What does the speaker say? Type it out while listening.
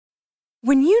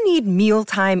When you need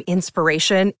mealtime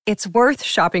inspiration, it's worth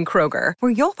shopping Kroger,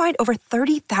 where you'll find over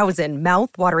 30,000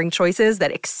 mouth-watering choices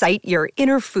that excite your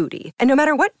inner foodie. And no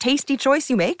matter what tasty choice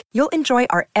you make, you'll enjoy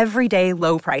our everyday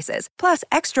low prices, plus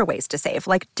extra ways to save,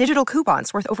 like digital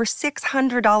coupons worth over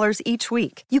 $600 each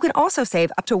week. You can also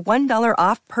save up to $1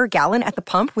 off per gallon at the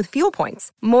pump with fuel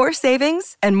points. More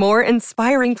savings and more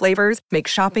inspiring flavors make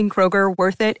shopping Kroger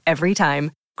worth it every time.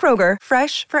 Kroger,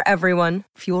 fresh for everyone.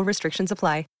 Fuel restrictions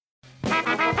apply.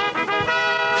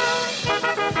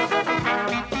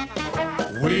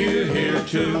 We're here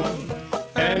to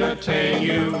entertain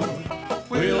you.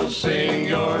 We'll sing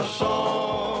your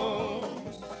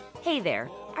songs. Hey there.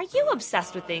 Are you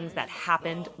obsessed with things that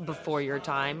happened before your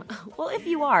time? Well, if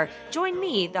you are, join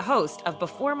me, the host of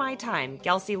Before My Time,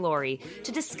 Kelsey Laurie,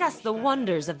 to discuss the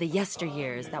wonders of the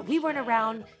yesteryears that we weren't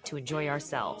around to enjoy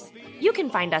ourselves. You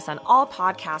can find us on all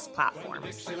podcast platforms.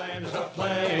 Dixieland's a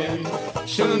playing,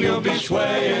 soon you'll be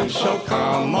swaying, so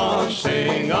come on,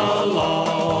 sing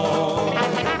along.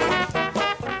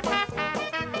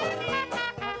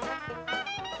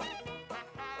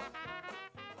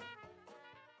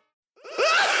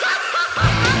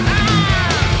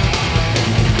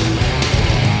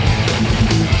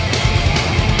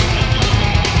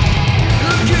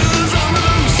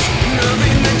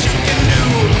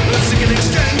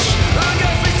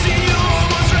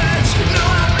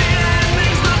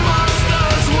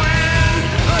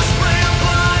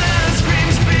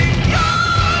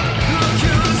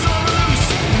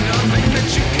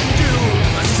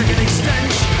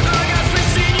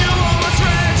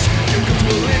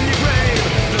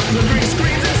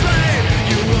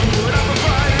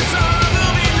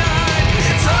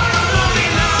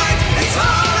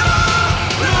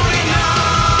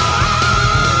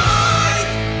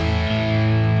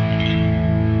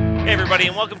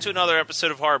 And welcome to another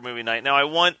episode of Horror Movie Night. Now, I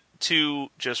want to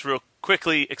just real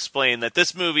quickly explain that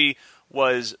this movie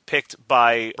was picked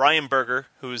by Brian Berger,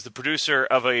 who is the producer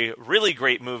of a really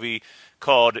great movie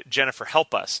called Jennifer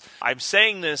Help Us. I'm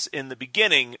saying this in the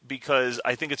beginning because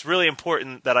I think it's really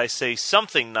important that I say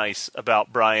something nice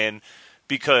about Brian,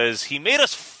 because he made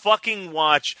us fucking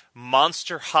watch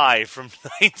Monster High from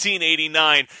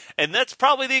 1989, and that's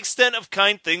probably the extent of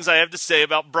kind things I have to say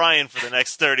about Brian for the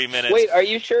next 30 minutes. Wait, are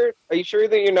you sure? Are you sure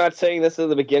that you're not saying this at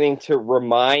the beginning to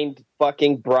remind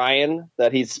fucking Brian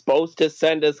that he's supposed to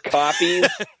send us copies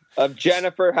of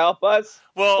Jennifer Help Us?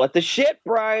 Well, what the shit,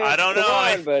 Brian? I don't know.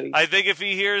 Come on, buddy. I think if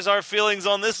he hears our feelings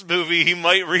on this movie, he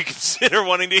might reconsider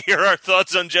wanting to hear our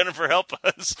thoughts on Jennifer Help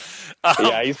Us.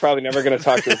 Yeah, he's probably never going to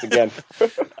talk to us again.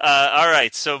 All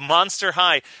right, so Monster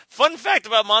High. Fun fact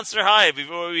about Monster High,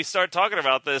 before we start talking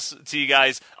about this to you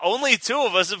guys, only two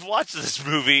of us have watched this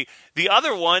movie. The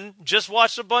other one just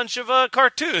watched a bunch of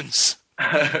cartoons.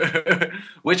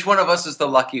 Which one of us is the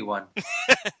lucky one?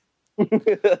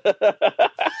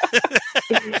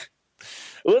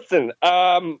 Listen,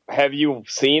 have you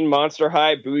seen Monster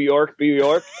High, Boo York, Boo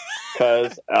York?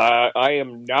 Because I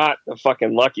am not the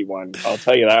fucking lucky one. I'll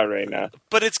tell you that right now.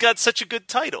 But it's got such a good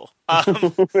title.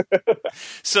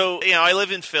 So, I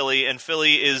live in Philly, and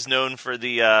Philly is known for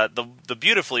the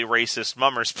beautifully racist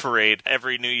Mummers Parade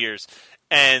every New Year's.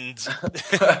 And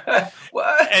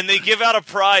what? And they give out a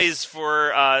prize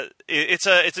for it's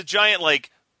a giant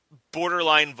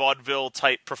borderline vaudeville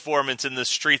type performance in the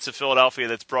streets of Philadelphia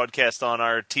that's broadcast on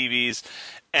our TVs,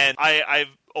 and I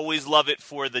always love it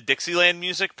for the Dixieland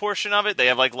music portion of it. They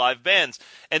have live bands,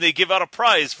 and they give out a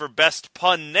prize for best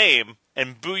pun name.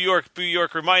 And Boo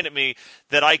York reminded me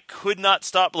that I could not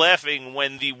stop laughing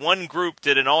when the one group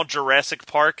did an all Jurassic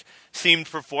Park themed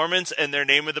performance, and their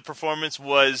name of the performance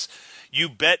was "You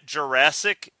Bet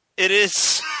Jurassic It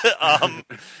Is."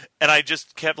 And I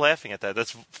just kept laughing at that.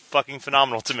 That's fucking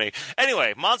phenomenal to me.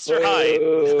 Anyway, Monster High.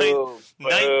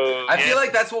 I feel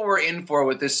like that's what we're in for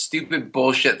with this stupid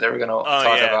bullshit that we're going to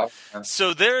talk about.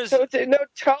 So there's... No,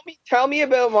 tell me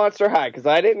about Monster High, because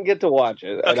I didn't get to watch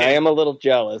it, and I am a little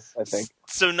jealous, I think.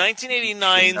 So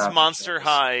 1989's Monster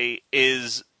High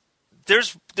is...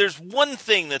 There's one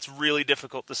thing that's really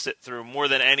difficult to sit through more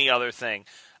than any other thing.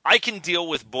 I can deal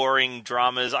with boring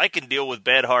dramas. I can deal with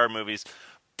bad horror movies.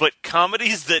 But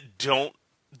comedies that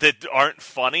aren't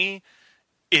funny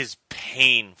is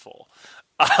painful.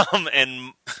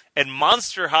 And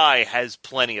Monster High has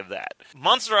plenty of that.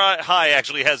 Monster High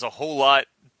actually has a whole lot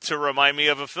to remind me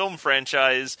of a film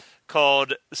franchise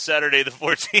called Saturday the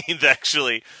 14th,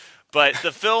 actually. But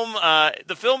the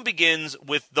film begins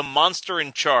with the monster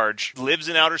in charge, lives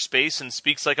in outer space and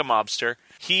speaks like a mobster.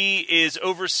 He is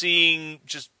overseeing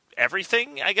just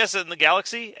everything, I guess, in the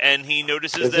galaxy, and he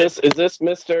notices is this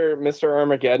Mr.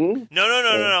 Armageddon?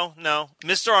 No.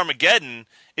 Mr. Armageddon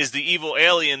is the evil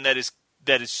alien that is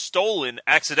stolen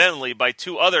accidentally by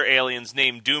two other aliens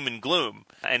named Doom and Gloom,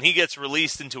 and he gets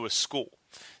released into a school.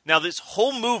 Now, this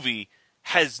whole movie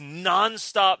has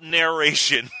nonstop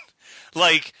narration.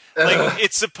 Like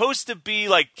it's supposed to be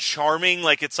like charming,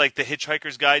 like it's like the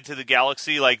Hitchhiker's Guide to the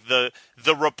Galaxy, like the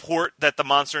report that the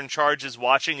monster in charge is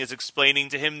watching is explaining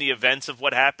to him the events of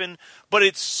what happened, but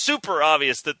it's super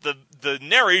obvious that the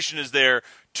narration is there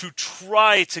to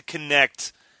try to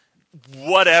connect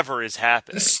whatever is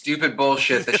happening. The stupid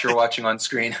bullshit that you're watching on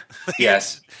screen.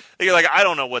 Yes. You're like, I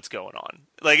don't know what's going on.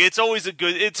 Like, it's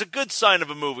a good sign of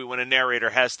a movie when a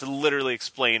narrator has to literally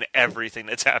explain everything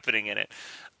that's happening in it.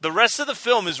 The rest of the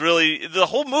film is really, the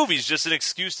whole movie is just an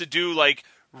excuse to do like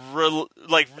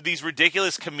these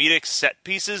ridiculous comedic set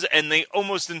pieces, and they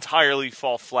almost entirely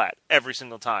fall flat every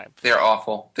single time. They're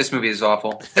awful. This movie is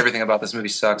awful. Everything about this movie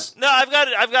sucks. No, I've got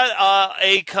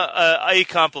a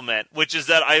compliment, which is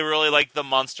that I really like the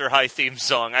Monster High theme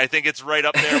song. I think it's right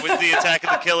up there with the Attack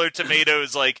of the Killer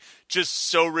Tomatoes, like just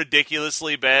so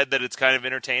ridiculously bad that it's kind of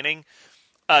entertaining.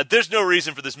 There's no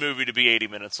reason for this movie to be 80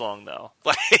 minutes long, though.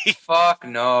 Like, fuck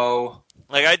no.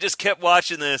 Like, I just kept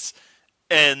watching this,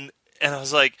 and I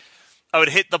was like, I would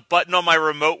hit the button on my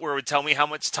remote where it would tell me how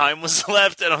much time was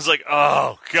left, and I was like,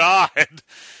 oh, God. And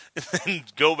then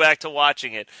go back to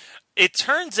watching it. It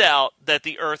turns out that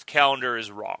the Earth calendar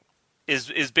is wrong.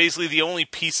 Is basically the only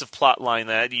piece of plot line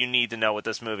that you need to know with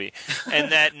this movie. And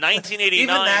that 1989... Even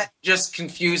that just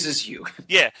confuses you.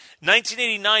 Yeah.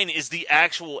 1989 is the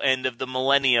actual end of the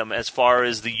millennium as far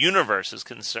as the universe is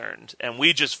concerned. And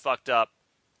we just fucked up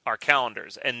our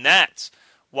calendars. And that's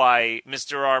why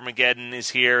Mr. Armageddon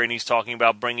is here, and he's talking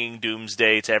about bringing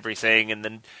doomsday to everything, and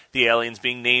then the aliens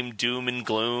being named Doom and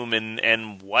Gloom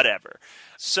and whatever.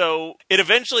 So it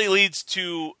eventually leads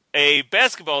to a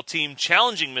basketball team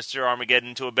challenging Mr.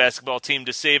 Armageddon to a basketball team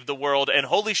to save the world, and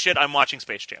holy shit, I'm watching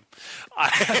Space Jam.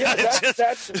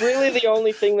 That's really the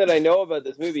only thing that I know about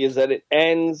this movie, is that it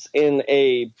ends in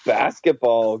a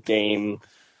basketball game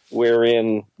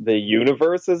wherein the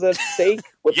universe is at stake.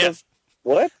 Yes.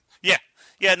 What?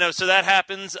 Yeah, no, so that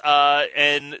happens,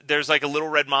 and there's like a little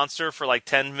red monster for like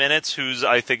 10 minutes who's,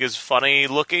 I think, is funny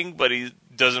looking, but he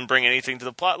doesn't bring anything to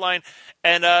the plot line.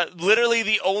 And literally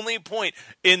the only point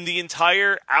in the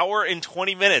entire hour and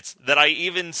 20 minutes that I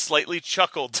even slightly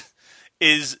chuckled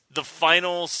is the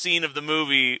final scene of the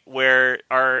movie where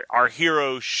our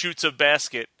hero shoots a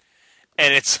basket,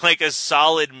 and it's like a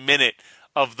solid minute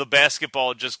of the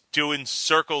basketball just doing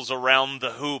circles around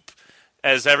the hoop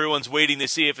as everyone's waiting to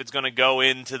see if it's going to go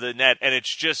into the net, and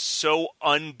it's just so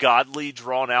ungodly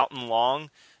drawn out and long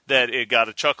that it got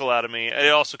a chuckle out of me. It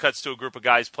also cuts to a group of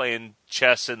guys playing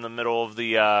chess in the middle of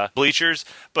the bleachers.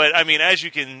 But, I mean, as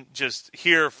you can just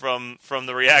hear from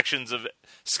the reactions of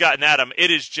Scott and Adam,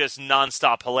 it is just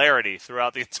nonstop hilarity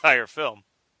throughout the entire film.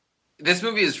 This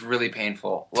movie is really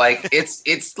painful. Like,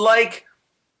 it's like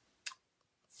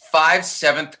 5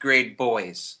 7th grade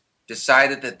boys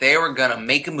decided that they were going to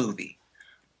make a movie.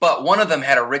 But one of them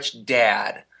had a rich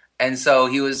dad, and so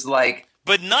he was like,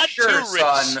 "But not sure, too rich.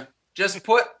 Son, just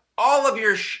put all of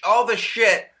your all the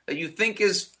shit that you think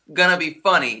is gonna be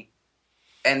funny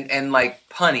and like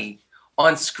punny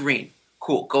on screen.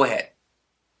 Cool, go ahead."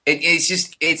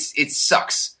 It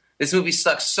sucks. This movie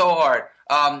sucks so hard.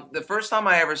 The first time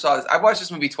I ever saw this, I've watched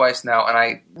this movie twice now, and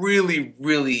I really,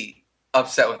 really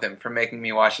upset with him for making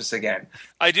me watch this again.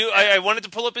 I do. I wanted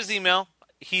to pull up his email.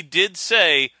 He did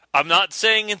say, I'm not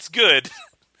saying it's good,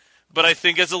 but I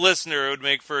think as a listener it would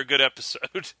make for a good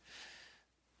episode.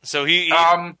 So he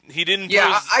didn't.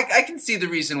 Yeah, I can see the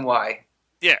reason why.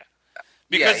 Yeah,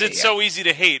 because it's so easy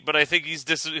to hate. But I think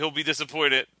he'll be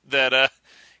disappointed that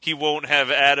he won't have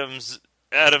Adam's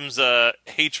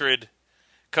hatred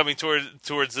coming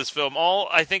towards this film. All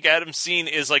I think Adam's seen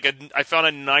is I found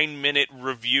a 9-minute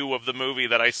review of the movie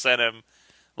that I sent him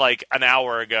like an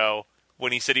hour ago,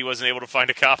 when he said he wasn't able to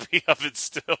find a copy of it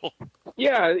still.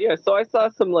 Yeah. So I saw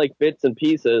some like bits and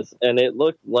pieces, and it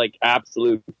looked like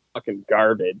absolute fucking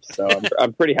garbage. So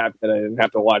I'm pretty happy that I didn't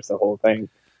have to watch the whole thing.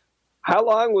 How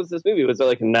long was this movie? Was it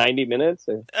like 90 minutes?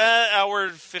 Or? Hour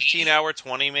 15, hour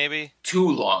 20 maybe.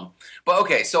 Too long. But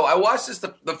okay, so I watched this,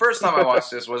 the first time I watched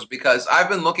this was because I've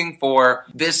been looking for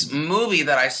this movie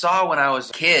that I saw when I was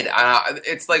a kid.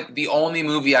 It's like the only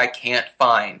movie I can't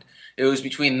find. It was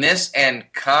between this and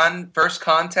First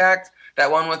Contact, that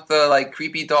one with the like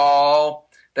creepy doll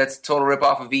that's total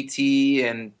ripoff of E.T.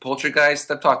 and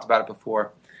Poltergeist. I've talked about it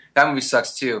before. That movie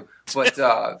sucks too. But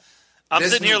I'm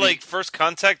sitting here like First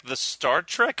Contact, the Star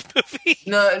Trek movie?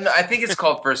 No, I think it's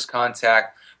called First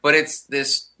Contact, but it's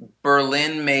this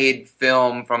Berlin-made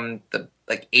film from the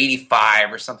like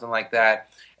 85 or something like that.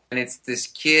 it's this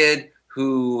kid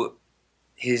who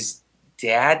his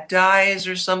dad dies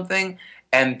or something,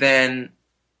 and then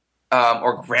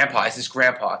or grandpa, it's his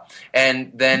grandpa,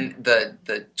 and then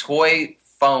the toy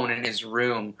phone in his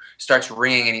room starts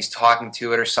ringing and he's talking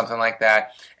to it or something like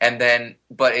that, and then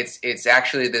but it's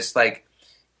actually this like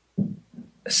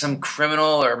some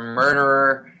criminal or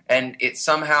murderer, and it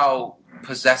somehow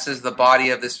possesses the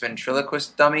body of this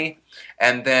ventriloquist dummy,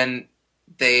 and then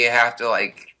they have to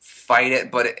like fight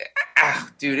it, but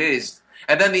dude, it is.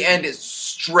 And then the end is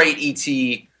straight ET.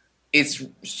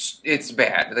 It's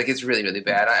bad. Like it's really, really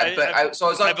bad.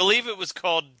 I believe it was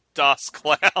called Das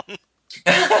Clown.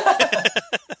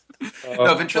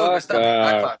 No, ventriloquist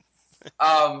dummy.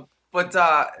 But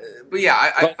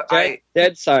yeah, I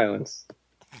dead silence.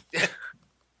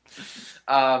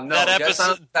 No, that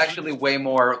episode is actually way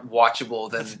more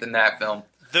watchable than that film.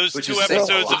 Those two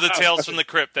episodes of the Tales from the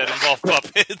Crypt that involve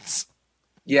puppets.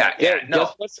 Yeah, no.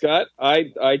 Guess what, Scott?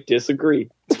 I disagree.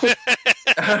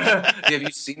 Have you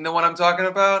seen the one I'm talking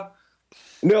about?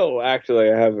 No,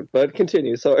 actually, I haven't. But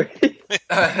continue. Sorry.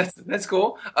 That's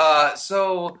cool.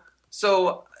 So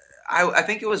I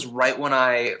think it was right when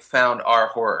I found Our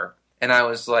Horror, and I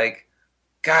was like,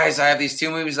 guys, I have these two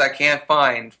movies I can't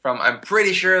find. I'm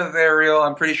pretty sure that they're real.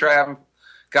 I'm pretty sure I haven't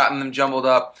gotten them jumbled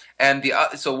up. And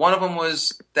so one of them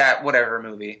was that whatever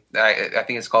movie. I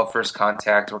think it's called First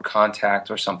Contact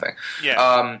or something.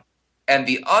 Yeah. And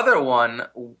the other one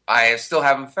I still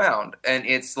haven't found. And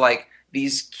it's like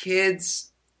these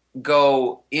kids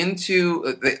go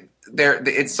into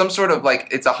it's some sort of like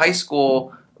it's a high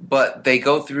school, but they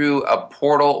go through a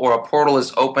portal, or a portal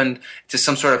is opened to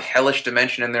some sort of hellish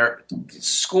dimension, and their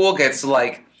school gets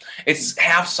like, it's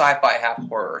half sci-fi, half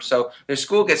horror. So their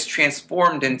school gets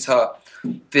transformed into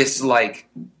this like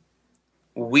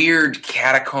weird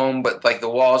catacomb, but like the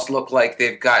walls look like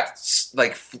they've got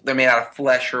like they're made out of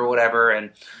flesh or whatever,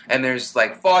 and there's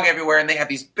like fog everywhere, and they have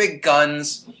these big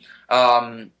guns,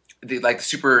 like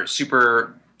super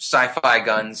sci-fi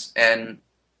guns, and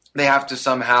they have to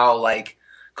somehow like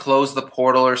close the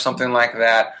portal or something like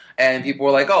that. And people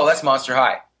were like, "Oh, that's Monster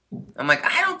High." I'm like,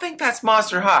 I don't think that's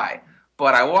Monster High,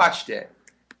 but I watched it.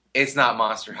 It's not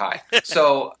Monster High.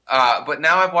 So, but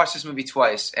now I've watched this movie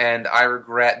twice, and I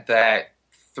regret that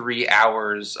 3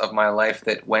 hours of my life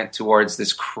that went towards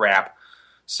this crap.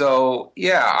 So,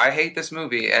 yeah, I hate this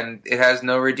movie, and it has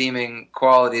no redeeming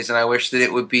qualities, and I wish that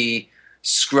it would be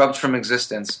scrubbed from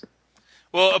existence.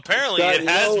 Well, apparently Scott, it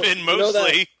has been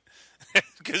mostly,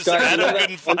 because Adam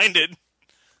couldn't find it.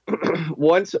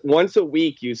 Once a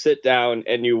week, you sit down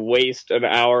and you waste an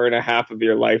hour and a half of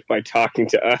your life by talking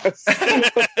to us.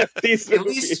 At least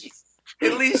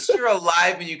you're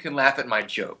alive and you can laugh at my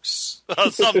jokes.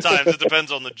 Sometimes it depends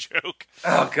on the joke.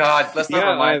 Oh God, let's not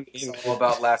remind me all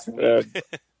about last week.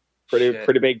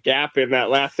 Pretty big gap in that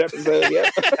last episode. Yeah.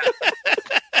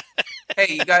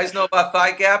 Hey, you guys know about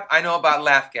thigh gap? I know about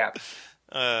laugh gap.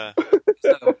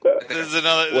 This is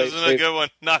another good one.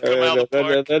 Knock them out of the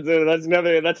park. That's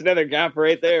another gap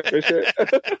right there for sure.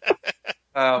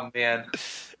 Oh man.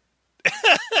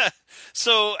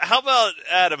 So how about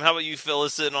Adam? How about you fill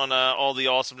us in on all the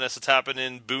awesomeness that's happened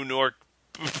in Boo York?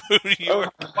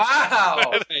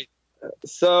 Wow.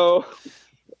 So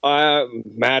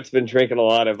Matt's been drinking a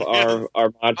lot of our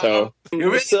Monto.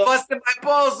 You're really busting my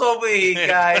balls over here,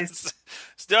 guys.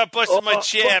 Stop busting my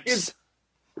chaps.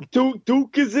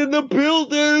 Duke is in the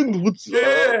building. What's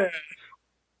up?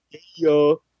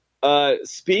 Yo.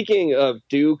 Speaking of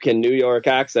Duke and New York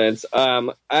accents,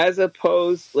 as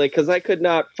opposed, like, because I could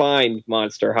not find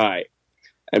Monster High,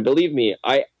 and believe me,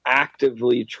 I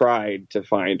actively tried to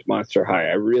find Monster High.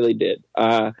 I really did.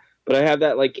 But I have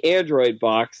that like Android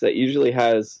box that usually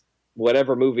has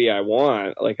whatever movie I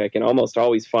want. Like I can almost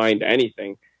always find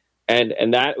anything,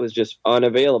 and that was just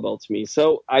unavailable to me.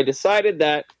 So I decided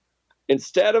that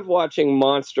instead of watching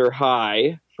Monster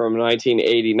High from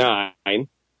 1989,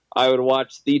 I would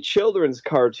watch the children's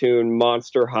cartoon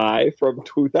Monster High from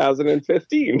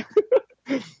 2015.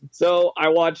 So I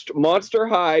watched Monster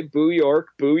High, Boo York,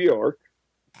 Boo York.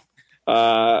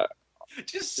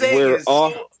 Just saying it's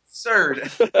so absurd.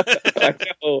 I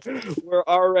know. We're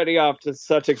already off to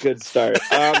such a good start.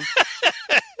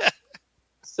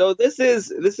 So this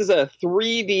is a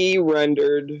 3D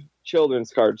rendered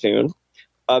children's cartoon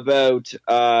about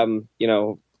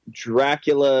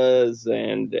Draculas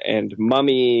and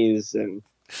mummies and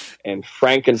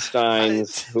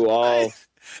Frankensteins who all.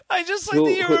 I just like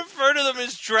that you refer to them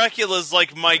as Draculas,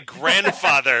 like my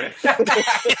grandfather.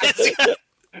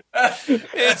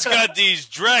 It's got these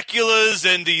Draculas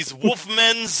and these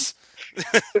Wolfmens.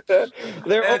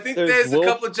 I think there's a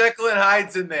couple of Jekyll and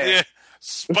Hydes in there. Yeah.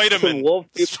 Spider-Man. wolf.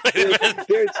 Spider-Man.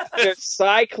 There's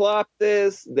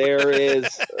Cyclopus. There is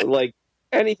like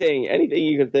anything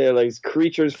you can think. Like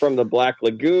creatures from the Black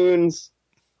Lagoons,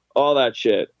 all that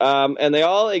shit. And they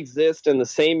all exist in the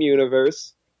same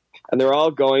universe, and they're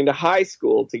all going to high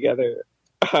school together.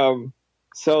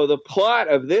 So the plot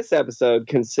of this episode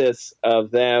consists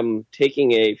of them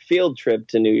taking a field trip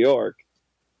to New York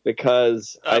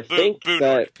because I think Boo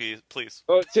that... York, please.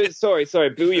 Oh, sorry,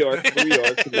 Boo York,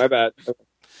 my bad.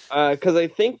 Because I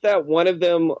think that one of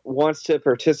them wants to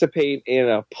participate in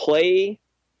a play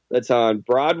that's on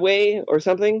Broadway or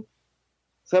something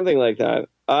like that.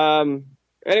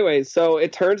 Anyway, so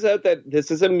it turns out that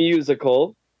this is a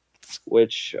musical,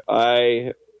 which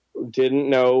I didn't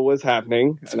know was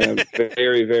happening, and I'm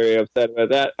very, very upset about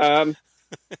that.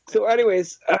 So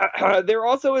anyways, there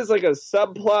also is like a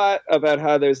subplot about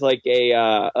how there's like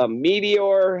a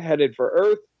meteor headed for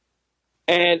Earth,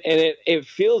 and it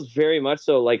feels very much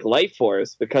so like Life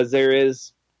Force, because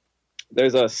there's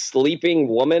a sleeping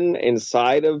woman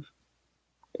inside of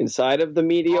the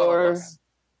meteor.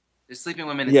 There's sleeping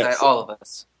women inside all of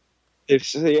us.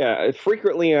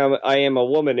 Frequently I am a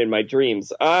woman in my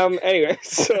dreams. Anyway,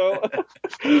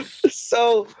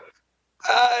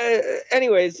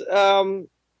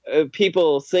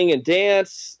 people sing and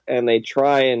dance, and they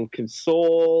try and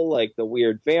console like the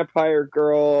weird vampire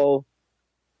girl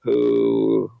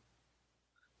who,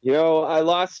 I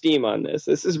lost steam on this.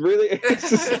 This is really,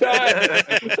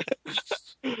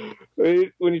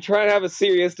 when you try and have a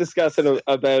serious discussion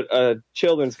about a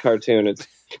children's cartoon,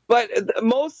 but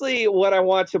mostly what I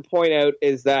want to point out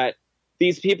is that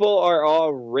these people are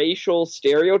all racial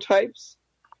stereotypes.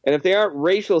 And if they aren't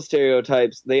racial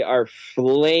stereotypes, they are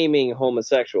flaming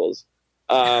homosexuals.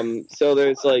 So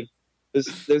there's a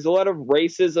lot of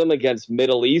racism against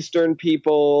Middle Eastern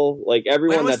people. Like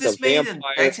everyone that's a vampire. When was this made in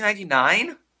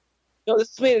 1999? No, this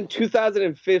was made in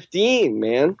 2015,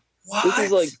 man.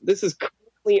 What? This is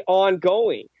currently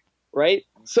ongoing, right?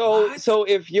 So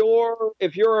if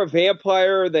you're a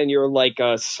vampire, then you're like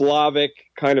a Slavic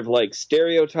kind of like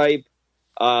stereotype.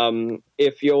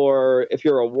 If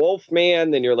you're a wolf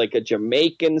man, then you're like a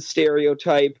Jamaican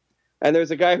stereotype. And there's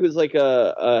a guy who's like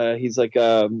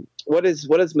what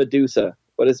is Medusa?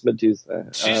 What is Medusa?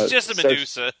 She's just a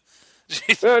Medusa.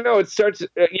 No, it starts.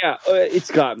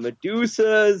 It's got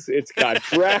Medusas. It's got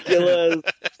Draculas.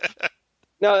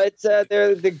 No, it's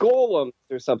they're the golems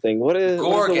or something. What's the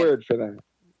word for that?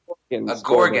 A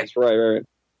Gorgon. Right.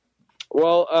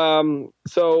 Well,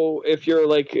 so if you're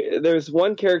like, there's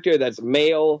one character that's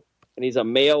male, and he's a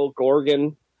male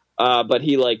Gorgon, but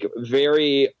he like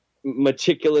very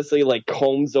meticulously like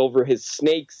combs over his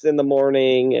snakes in the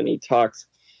morning, and he talks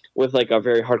with like a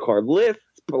very hardcore lisp,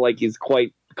 but like he's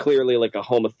quite clearly like a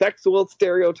homosexual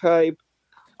stereotype.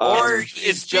 Or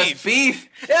it's just beef.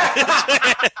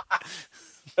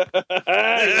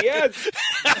 Yes.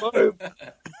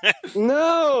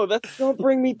 No, don't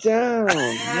bring me down.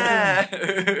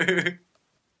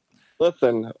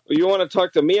 Listen, you want to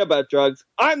talk to me about drugs?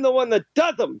 I'm the one that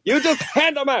does them. You just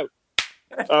hand them out.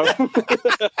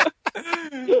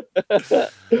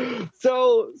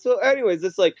 So anyways,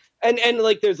 it's like, and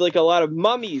like there's like a lot of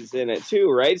mummies in it too,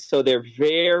 right? So they're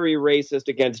very racist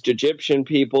against Egyptian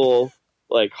people,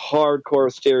 like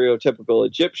hardcore stereotypical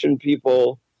Egyptian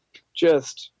people.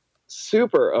 Just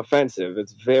super offensive.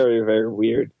 It's very, very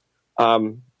weird.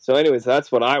 So anyways, that's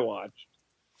what I watched,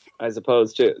 as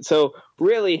opposed to... So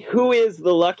really, who is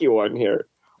the lucky one here?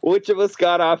 Which of us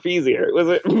got off easier? Was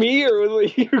it me or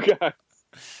was it you guys?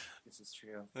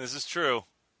 This is true.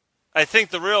 I think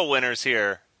the real winners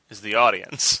here is the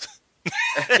audience.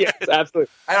 Yes,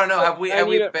 absolutely. I don't know. Have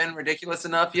we been ridiculous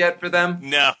enough yet for them?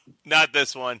 No, not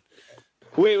this one.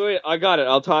 Wait, I got it.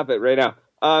 I'll top it right now.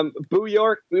 Boo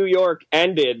York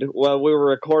ended while we were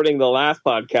recording the last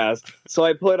podcast, so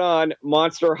I put on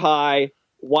Monster High.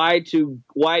 Why do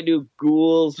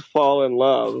ghouls fall in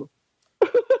love?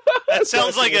 That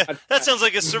sounds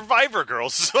like a Survivor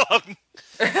Girls song.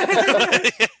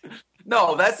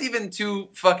 No, that's even too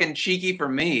fucking cheeky for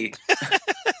me.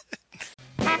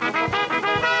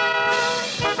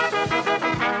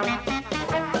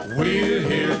 We're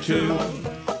here to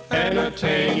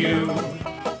entertain you.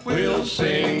 We'll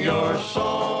sing your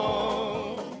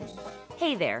song.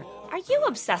 Hey there. Are you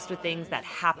obsessed with things that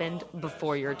happened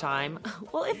before your time?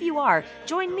 Well, if you are,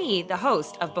 join me, the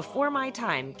host of Before My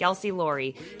Time, Kelsey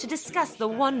Laurie, to discuss the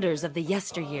wonders of the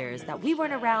yesteryears that we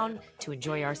weren't around to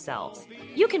enjoy ourselves.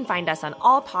 You can find us on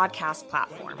all podcast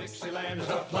platforms. Dixieland's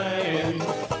a playing,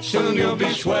 soon you'll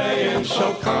be swaying,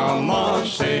 so come on,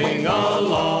 sing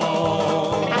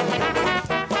along.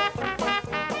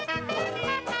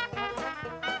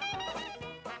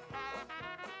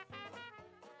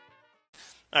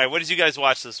 All right, what did you guys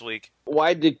watch this week?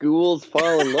 Why did ghouls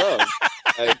fall in love?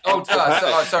 Sorry.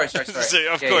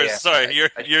 Of course, sorry.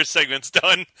 Your segment's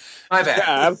done. My bad.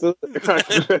 Yeah,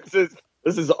 absolutely.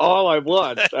 This is all I've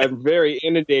watched. I'm very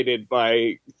inundated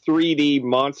by 3D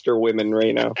monster women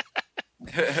right now.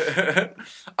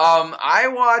 I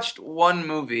watched one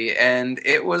movie, and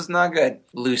it was not good.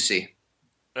 Lucy.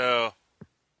 Oh.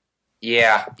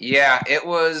 Yeah, it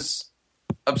was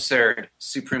absurd.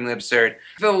 Supremely absurd.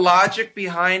 The logic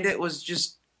behind it was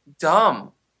just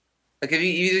dumb. Like, have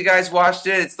you guys watched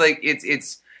it? It's like,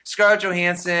 it's Scarlett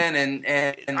Johansson and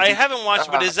I haven't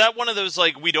watched, but is that one of those,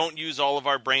 like, we don't use all of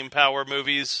our brain power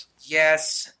movies?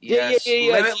 Yes. Yeah.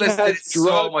 Limitless did it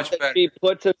so much better.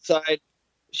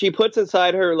 She puts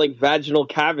inside her, like, vaginal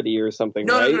cavity or something,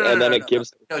 right? And then it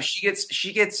gives. No, she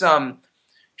gets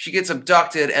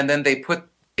abducted, and then they put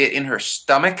it in her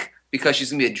stomach because she's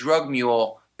gonna be a drug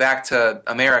mule back to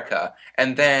America,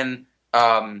 and then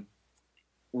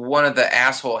one of the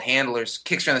asshole handlers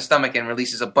kicks her in the stomach and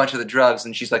releases a bunch of the drugs,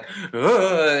 and she's like,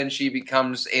 ugh, and she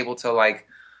becomes able to, like,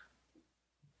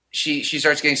 she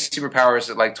starts getting superpowers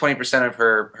at like 20% of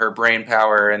her brain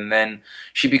power, and then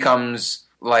she becomes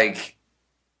like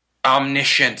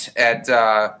omniscient at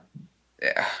I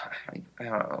don't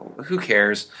know, who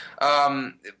cares?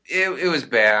 It was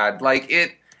bad. Like,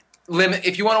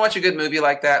 if you want to watch a good movie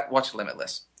like that, watch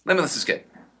Limitless. Limitless is good.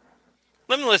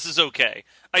 Limitless is okay.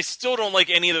 I still don't like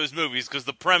any of those movies because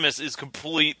the premise is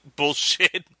complete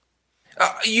bullshit.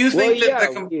 You think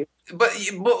but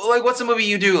like, what's a movie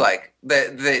you do like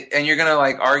that and you're gonna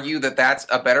like argue that that's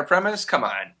a better premise? Come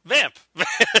on, Vamp.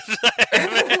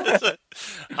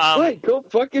 Wait, go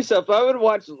fuck yourself. I would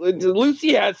watch.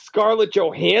 Lucy has Scarlett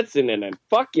Johansson in it.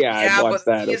 Fuck yeah, I'd watch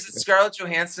that. Yeah, but Scarlett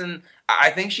Johansson, I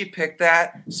think she picked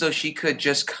that so she could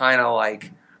just kind of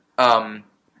like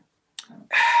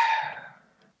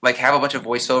have a bunch of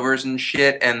voiceovers and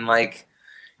shit, and like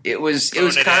it was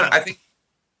kind of, I think.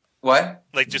 What?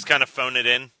 Like, just kind of phone it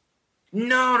in?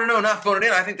 No, not phone it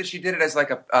in. I think that she did it as like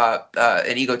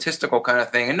an egotistical kind of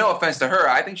thing. And no offense to her,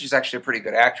 I think she's actually a pretty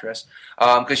good actress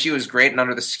because she was great in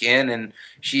Under the Skin, and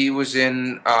she was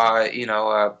in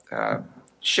what's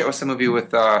the movie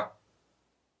with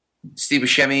Steve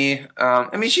Buscemi?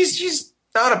 I mean, she's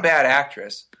not a bad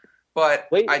actress, but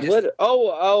wait, what?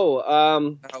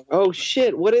 Oh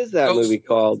shit! What is that movie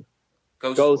called?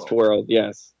 Ghost World.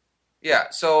 Yes. Yeah.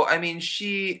 So I mean,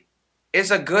 she is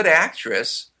a good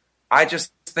actress. I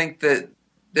just think that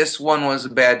this one was a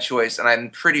bad choice, and I'm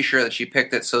pretty sure that she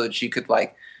picked it so that she could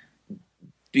like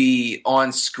be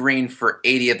on screen for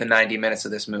 80 of the 90 minutes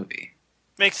of this movie.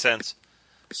 Makes sense.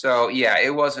 So yeah,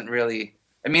 it wasn't really.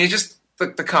 I mean, it just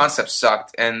the concept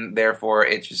sucked, and therefore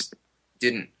it just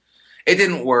didn't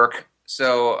work.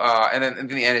 So and then in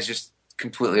the end, it's just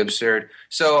completely absurd.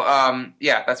 So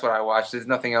yeah, that's what I watched. There's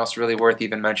nothing else really worth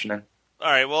even mentioning. All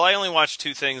right, well, I only watched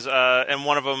two things, and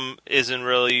one of them isn't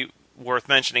really worth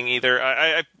mentioning either.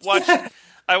 I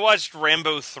watched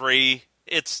Rambo 3.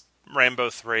 It's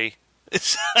Rambo 3.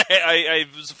 It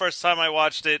was the first time I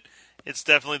watched it. It's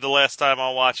definitely the last time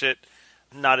I'll watch it.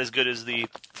 Not as good as the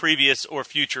previous or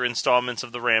future installments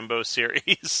of the Rambo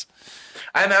series.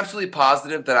 I'm absolutely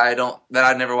positive that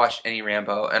I've never watched any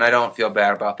Rambo, and I don't feel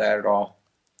bad about that at all.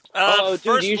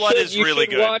 First Blood is really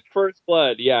good. Watch First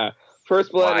Blood, yeah.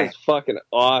 First Blood is fucking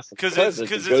awesome. Because it's a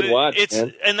good watch,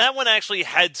 man. And that one actually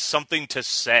had something to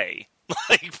say.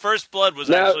 Like, First Blood was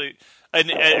actually... And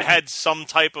it had some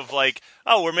type of, like,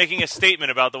 oh, we're making a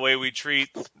statement about the way we treat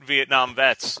Vietnam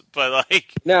vets. But,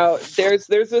 like... Now, there's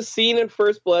a scene in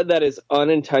First Blood that is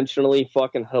unintentionally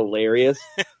fucking hilarious,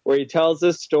 where he tells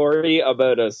this story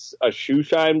about a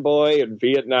shoeshine boy in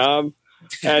Vietnam.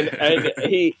 And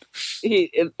the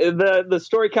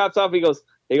story caps off, he goes,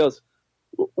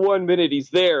 1 minute he's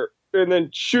there, and then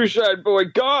shoeshine boy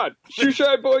gone.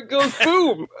 Shoeshine boy goes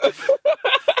boom.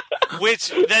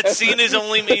 Which, that scene is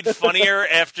only made funnier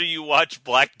after you watch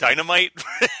Black Dynamite,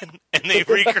 and they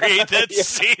recreate that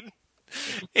scene.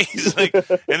 He's like,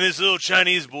 and this little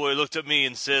Chinese boy looked at me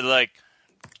and said, like,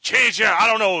 change I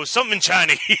don't know, something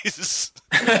Chinese.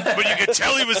 But you could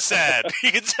tell he was sad.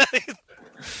 You could tell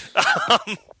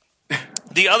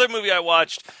the other movie I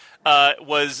watched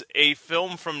was a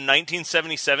film from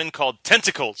 1977 called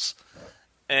Tentacles.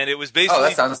 And it was basically... Oh,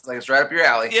 that sounds like it's right up your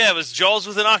alley. Yeah, it was Jaws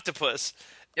with an octopus.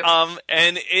 Yep.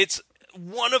 And it's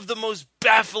one of the most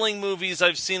baffling movies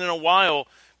I've seen in a while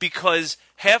because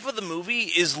half of the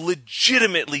movie is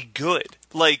legitimately good.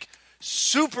 Like,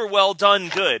 super well done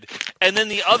good. And then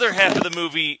the other half of the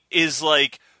movie is,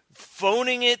 like,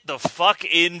 phoning it the fuck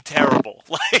in terrible.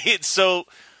 Like, so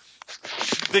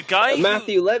The guy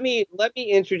Matthew, let me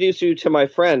introduce you to my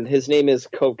friend. His name is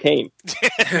Cocaine.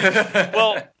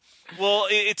 well,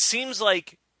 it seems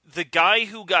like the guy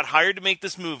who got hired to make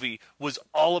this movie was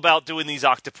all about doing these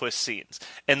octopus scenes.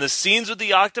 And the scenes with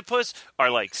the octopus are,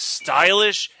 like,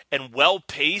 stylish and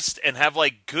well-paced and have,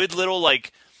 like, good little,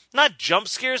 like, not jump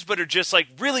scares, but are just, like,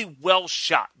 really well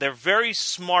shot. They're very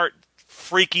smart,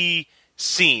 freaky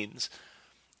scenes.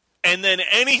 And then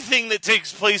anything that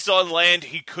takes place on land,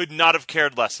 he could not have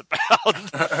cared less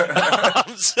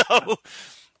about. So,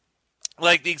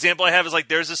 like, the example I have is, like,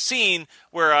 there's a scene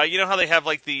where, you know how they have,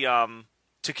 like, the,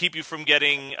 to keep you from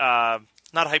getting, not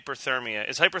hyperthermia.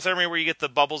 Is hyperthermia where you get the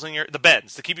bubbles in the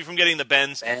bends? To keep you from getting the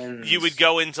bends. You would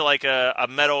go into, like, a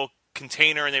metal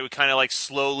container, and they would kind of, like,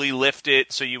 slowly lift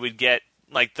it so you would get,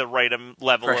 like, the right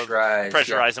level of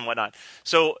pressurized and whatnot.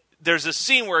 So there's a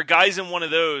scene where a guy's in one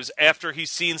of those after he's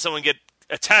seen someone get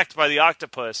attacked by the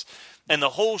octopus, and the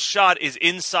whole shot is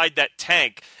inside that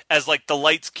tank as, like, the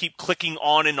lights keep clicking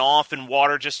on and off, and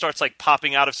water just starts, like,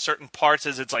 popping out of certain parts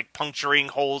as it's, like, puncturing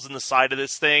holes in the side of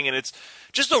this thing. And it's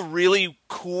just a really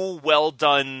cool,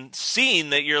 well-done scene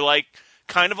that you're, like,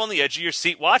 kind of on the edge of your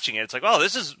seat watching it. It's like, oh,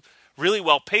 this is really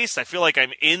well paced. I feel like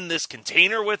I'm in this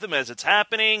container with him as it's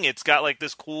happening. It's got, like,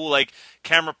 this cool, like,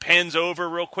 camera pans over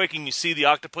real quick and you see the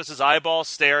octopus's eyeball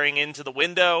staring into the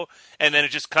window, and then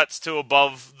it just cuts to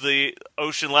above the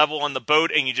ocean level on the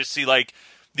boat, and you just see, like,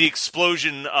 the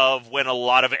explosion of when a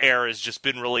lot of air has just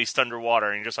been released underwater,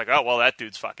 and you're just like, oh, well, that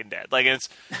dude's fucking dead. Like, and it's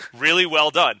really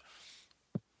well done.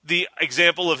 The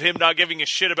example of him not giving a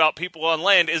shit about people on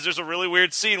land is there's a really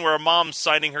weird scene where a mom's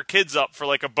signing her kids up for,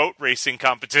 like, a boat racing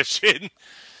competition.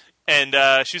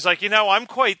 And she's like, you know, I'm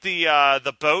quite the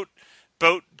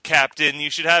boat captain.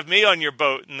 You should have me on your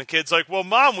boat. And the kid's like, well,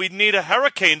 Mom, we'd need a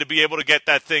hurricane to be able to get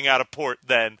that thing out of port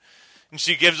then. And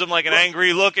she gives him, like, an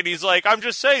angry look, and he's like, I'm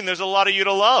just saying, there's a lot of you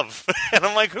to love. And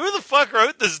I'm like, who the fuck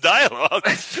wrote this dialogue?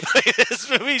 Like, this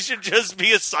movie should just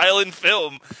be a silent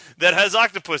film that has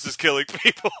octopuses killing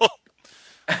people.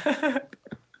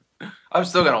 I'm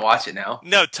still going to watch it now.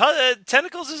 No,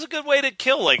 Tentacles is a good way to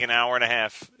kill, like, an hour and a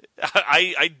half.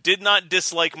 I did not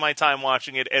dislike my time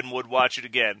watching it and would watch it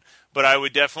again. But I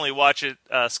would definitely watch it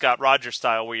Scott Rogers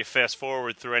style, where you fast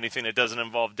forward through anything that doesn't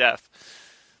involve death.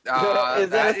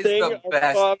 Is that a thing? The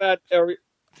best. Are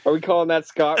we calling that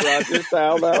Scott Rogers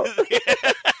style now?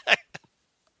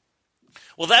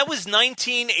 Well, that was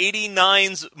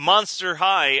 1989's Monster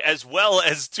High, as well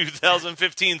as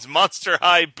 2015's Monster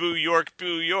High Boo York,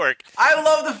 Boo York. I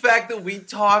love the fact that we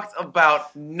talked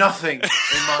about nothing in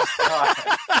Monster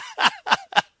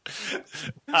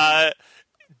High.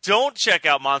 Don't check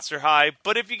out Monster High,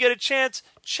 but if you get a chance,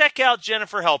 check out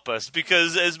Jennifer Help Us,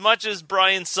 because as much as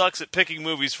Brian sucks at picking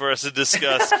movies for us to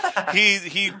discuss,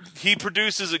 he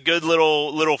produces a good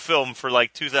little film for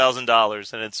like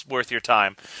 $2,000, and it's worth your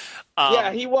time.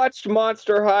 Yeah, he watched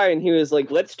Monster High, and he was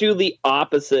like, let's do the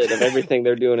opposite of everything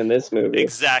they're doing in this movie.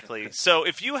 Exactly. So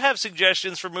if you have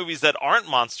suggestions for movies that aren't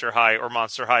Monster High or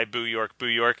Monster High Boo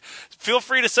York, feel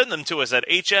free to send them to us at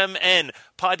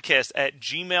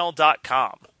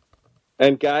hmnpodcast@gmail.com.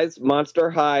 And guys, Monster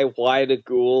High, Why Do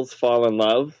Ghouls Fall in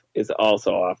Love is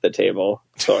also off the table.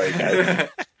 Sorry, guys.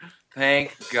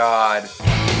 Thank God.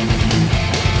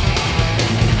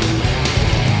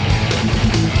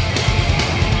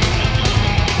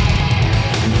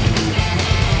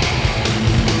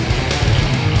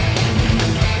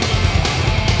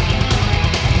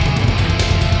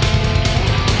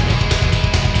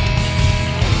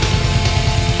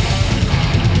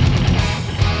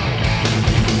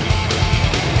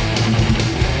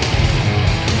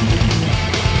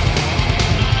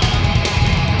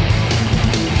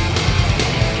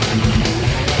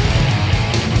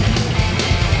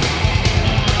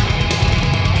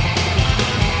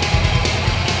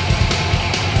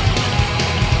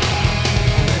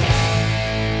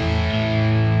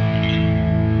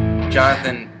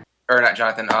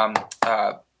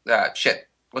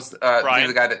 What's the name of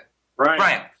the guy that...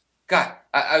 Brian. God,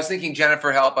 I was thinking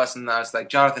Jennifer Help Us, and I was like,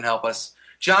 Jonathan Help Us.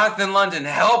 Jonathan London,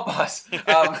 help us!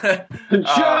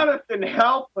 Jonathan,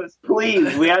 help us,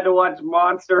 please. We had to watch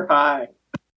Monster High.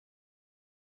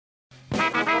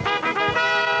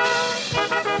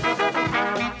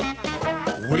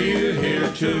 We're here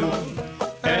to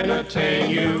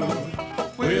entertain you.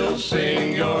 We'll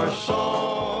sing your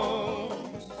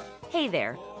song. Hey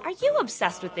there, are you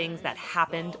obsessed with things that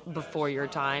happened before your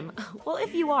time? Well,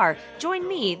 if you are, join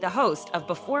me, the host of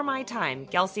Before My Time,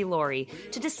 Kelsey Laurie,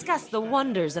 to discuss the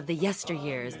wonders of the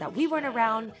yesteryears that we weren't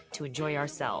around to enjoy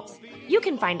ourselves. You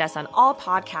can find us on all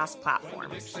podcast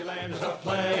platforms.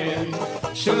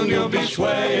 Soon you'll be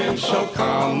swaying, so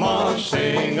come on,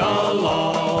 sing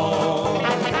along.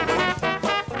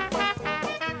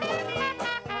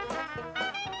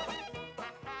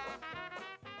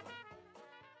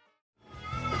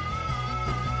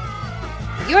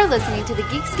 You're listening to the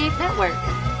Geekscape Network.